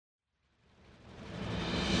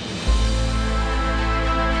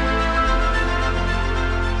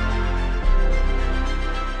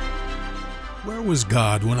was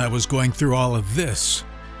God when I was going through all of this?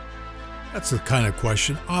 That's the kind of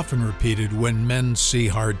question often repeated when men see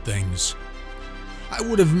hard things. I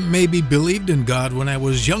would have maybe believed in God when I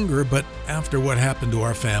was younger, but after what happened to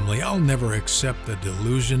our family, I'll never accept the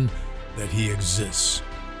delusion that He exists.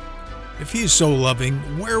 If He's so loving,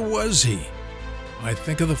 where was He? I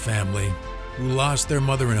think of the family who lost their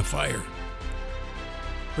mother in a fire.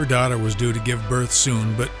 Her daughter was due to give birth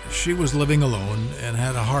soon, but she was living alone and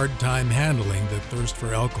had a hard time handling the thirst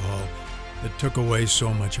for alcohol that took away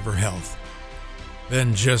so much of her health.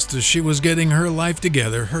 Then, just as she was getting her life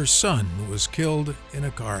together, her son was killed in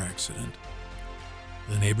a car accident.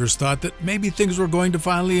 The neighbors thought that maybe things were going to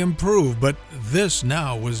finally improve, but this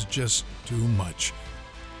now was just too much.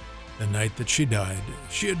 The night that she died,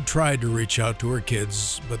 she had tried to reach out to her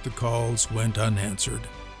kids, but the calls went unanswered.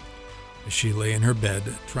 As she lay in her bed,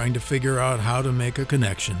 trying to figure out how to make a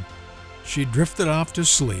connection, she drifted off to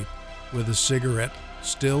sleep with a cigarette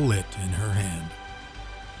still lit in her hand.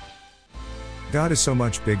 God is so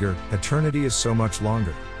much bigger, eternity is so much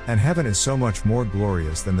longer, and heaven is so much more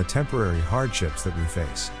glorious than the temporary hardships that we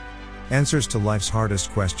face. Answers to life's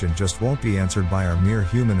hardest question just won't be answered by our mere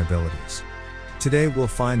human abilities. Today we'll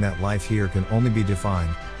find that life here can only be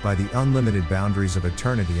defined by the unlimited boundaries of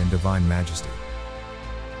eternity and divine majesty.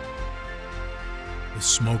 The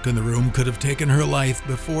smoke in the room could have taken her life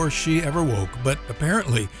before she ever woke, but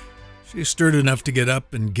apparently she stirred enough to get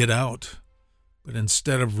up and get out. But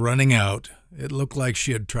instead of running out, it looked like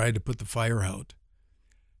she had tried to put the fire out.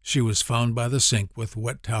 She was found by the sink with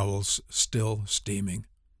wet towels still steaming.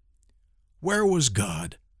 Where was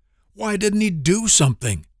God? Why didn't He do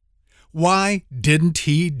something? Why didn't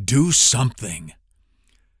He do something?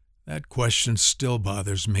 That question still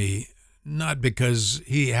bothers me, not because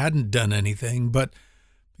He hadn't done anything, but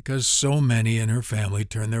because so many in her family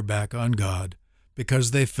turned their back on God because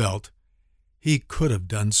they felt He could have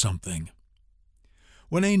done something.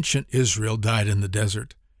 When ancient Israel died in the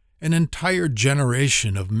desert, an entire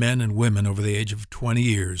generation of men and women over the age of 20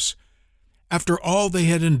 years, after all they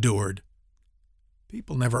had endured,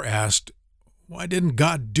 people never asked, why didn't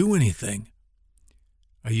God do anything?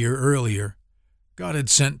 A year earlier, God had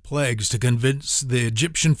sent plagues to convince the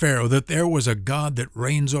Egyptian Pharaoh that there was a God that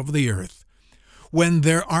reigns over the earth. When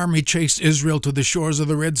their army chased Israel to the shores of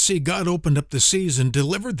the Red Sea, God opened up the seas and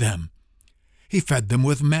delivered them. He fed them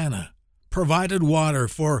with manna, provided water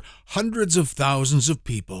for hundreds of thousands of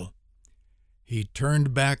people. He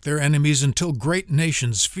turned back their enemies until great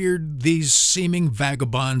nations feared these seeming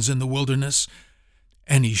vagabonds in the wilderness,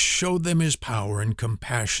 and He showed them His power and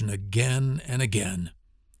compassion again and again.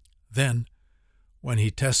 Then, when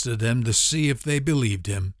He tested them to see if they believed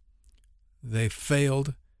Him, they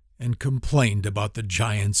failed and complained about the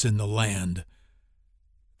giants in the land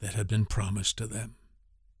that had been promised to them.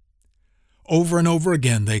 Over and over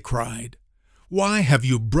again they cried, why have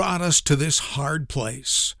You brought us to this hard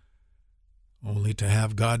place? Only to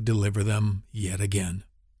have God deliver them yet again.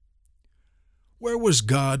 Where was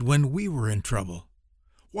God when we were in trouble?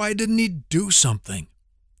 Why didn't He do something?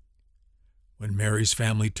 When Mary's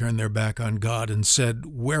family turned their back on God and said,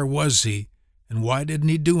 where was He, and why didn't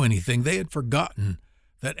He do anything, they had forgotten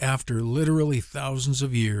that after literally thousands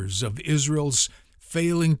of years of Israel's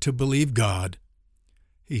failing to believe God,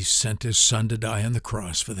 He sent His Son to die on the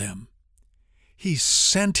cross for them. He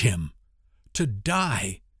sent Him to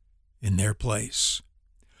die in their place.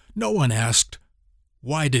 No one asked,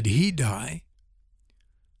 why did He die?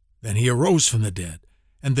 Then He arose from the dead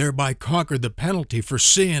and thereby conquered the penalty for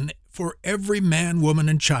sin for every man, woman,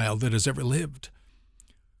 and child that has ever lived.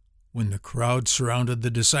 When the crowd surrounded the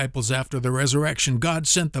disciples after the resurrection, God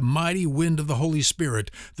sent the mighty wind of the Holy Spirit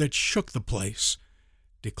that shook the place,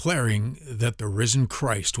 declaring that the risen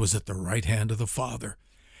Christ was at the right hand of the Father,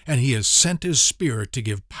 and He has sent His Spirit to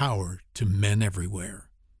give power to men everywhere.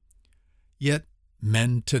 Yet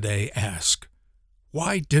men today ask,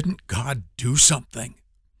 why didn't God do something?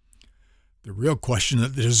 The real question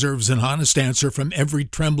that deserves an honest answer from every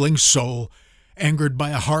trembling soul angered by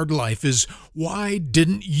a hard life is, why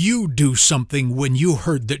didn't You do something when You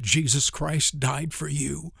heard that Jesus Christ died for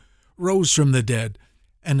you, rose from the dead,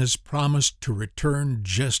 and has promised to return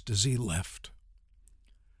just as He left?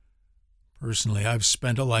 Personally, I've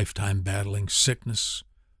spent a lifetime battling sickness,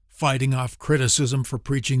 fighting off criticism for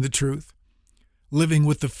preaching the truth, living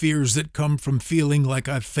with the fears that come from feeling like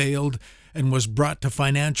I've failed and was brought to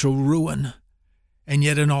financial ruin. And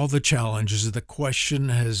yet in all the challenges, the question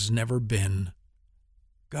has never been,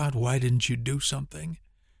 God, why didn't You do something?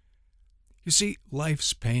 You see,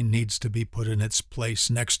 life's pain needs to be put in its place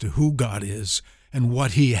next to who God is and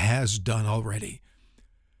what He has done already.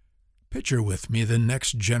 Picture with me the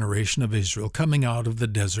next generation of Israel coming out of the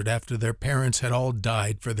desert after their parents had all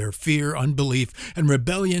died for their fear, unbelief, and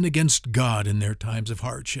rebellion against God in their times of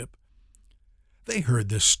hardship. They heard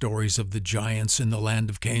the stories of the giants in the land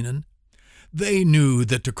of Canaan. They knew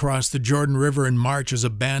that to cross the Jordan River and march as a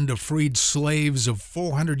band of freed slaves of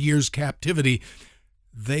 400 years' captivity,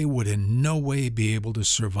 they would in no way be able to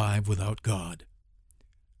survive without God.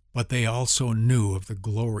 But they also knew of the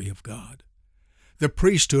glory of God. The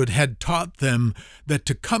priesthood had taught them that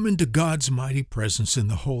to come into God's mighty presence in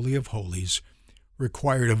the Holy of Holies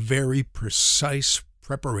required a very precise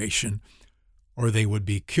preparation, or they would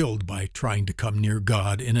be killed by trying to come near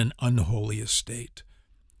God in an unholy estate.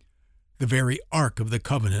 The very Ark of the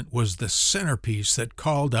Covenant was the centerpiece that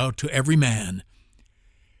called out to every man,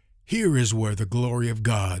 "Here is where the glory of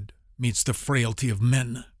God meets the frailty of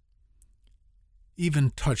men."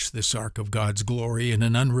 Even touch this ark of God's glory in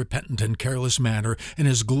an unrepentant and careless manner, and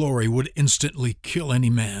his glory would instantly kill any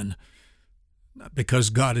man. Not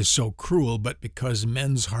because God is so cruel, but because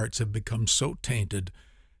men's hearts have become so tainted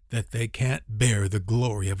that they can't bear the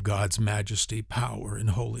glory of God's majesty, power,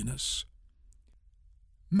 and holiness.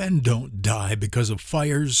 Men don't die because of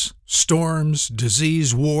fires, storms,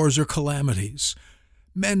 disease, wars, or calamities.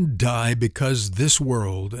 Men die because this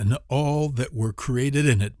world and all that were created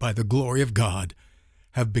in it by the glory of God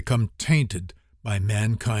have become tainted by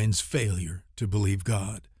mankind's failure to believe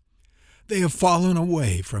God. They have fallen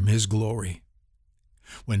away from his glory.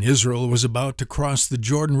 When Israel was about to cross the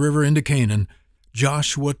Jordan River into Canaan,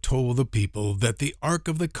 Joshua told the people that the Ark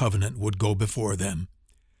of the Covenant would go before them.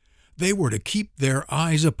 They were to keep their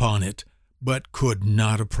eyes upon it, but could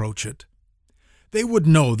not approach it. They would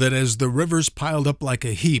know that as the rivers piled up like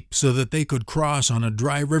a heap so that they could cross on a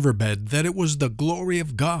dry riverbed, that it was the glory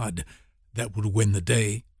of God that would win the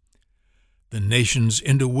day. The nations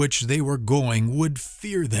into which they were going would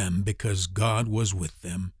fear them because God was with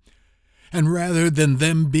them. And rather than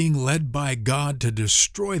them being led by God to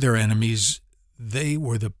destroy their enemies, they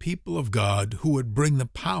were the people of God who would bring the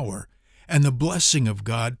power and the blessing of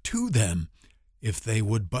God to them if they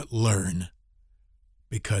would but learn,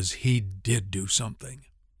 because he did do something.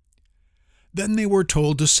 Then they were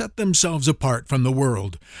told to set themselves apart from the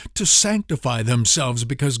world, to sanctify themselves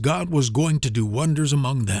because God was going to do wonders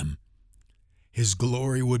among them. His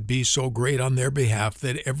glory would be so great on their behalf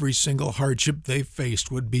that every single hardship they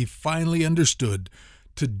faced would be finally understood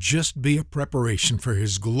to just be a preparation for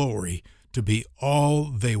his glory to be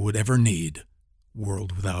all they would ever need,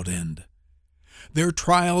 world without end. Their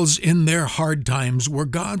trials in their hard times were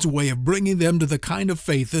God's way of bringing them to the kind of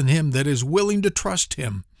faith in him that is willing to trust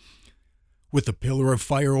him. With the pillar of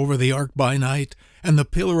fire over the ark by night and the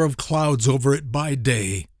pillar of clouds over it by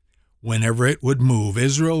day, whenever it would move,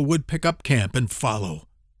 Israel would pick up camp and follow.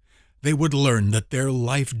 They would learn that their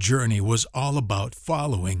life journey was all about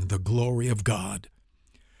following the glory of God.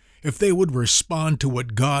 If they would respond to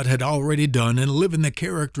what God had already done and live in the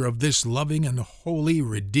character of this loving and holy,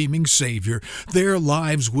 redeeming Savior, their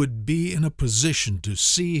lives would be in a position to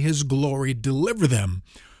see his glory deliver them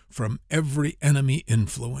from every enemy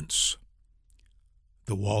influence.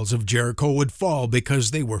 The walls of Jericho would fall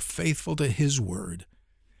because they were faithful to his word.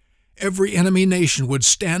 Every enemy nation would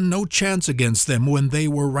stand no chance against them when they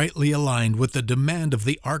were rightly aligned with the demand of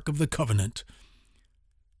the Ark of the Covenant.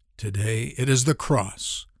 Today it is the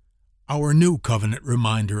cross, our new covenant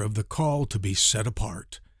reminder of the call to be set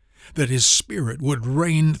apart, that his Spirit would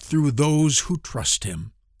reign through those who trust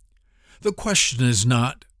him. The question is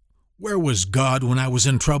not, where was God when I was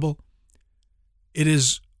in trouble? It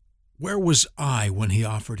is, where was I when he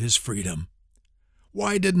offered his freedom?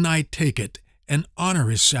 Why didn't I take it and honor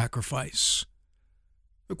his sacrifice?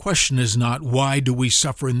 The question is not, why do we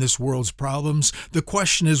suffer in this world's problems? The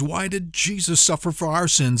question is, why did Jesus suffer for our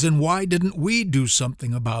sins, and why didn't we do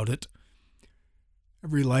something about it?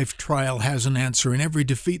 Every life trial has an answer, and every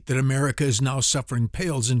defeat that America is now suffering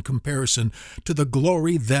pales in comparison to the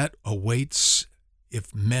glory that awaits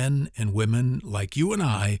if men and women like you and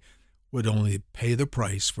I would only pay the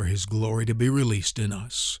price for his glory to be released in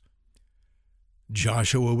us.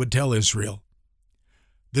 Joshua would tell Israel,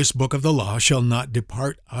 "This book of the law shall not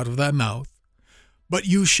depart out of thy mouth, but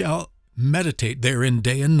you shall meditate therein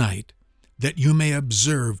day and night, that you may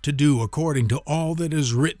observe to do according to all that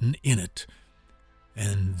is written in it.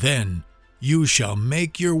 And then you shall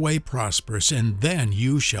make your way prosperous, and then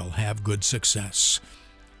you shall have good success.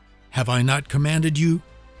 Have I not commanded you?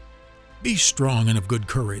 Be strong and of good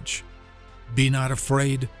courage. Be not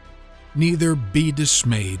afraid, neither be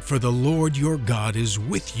dismayed, for the Lord your God is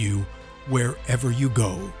with you wherever you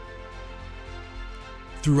go."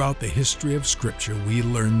 Throughout the history of Scripture, we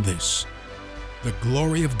learn this: the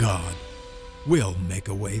glory of God will make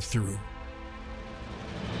a way through.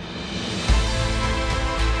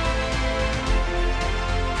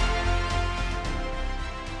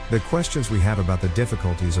 The questions we have about the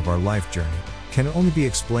difficulties of our life journey can only be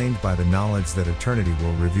explained by the knowledge that eternity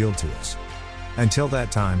will reveal to us. Until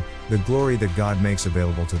that time, the glory that God makes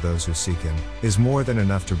available to those who seek Him is more than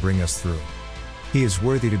enough to bring us through. He is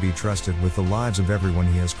worthy to be trusted with the lives of everyone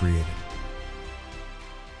He has created.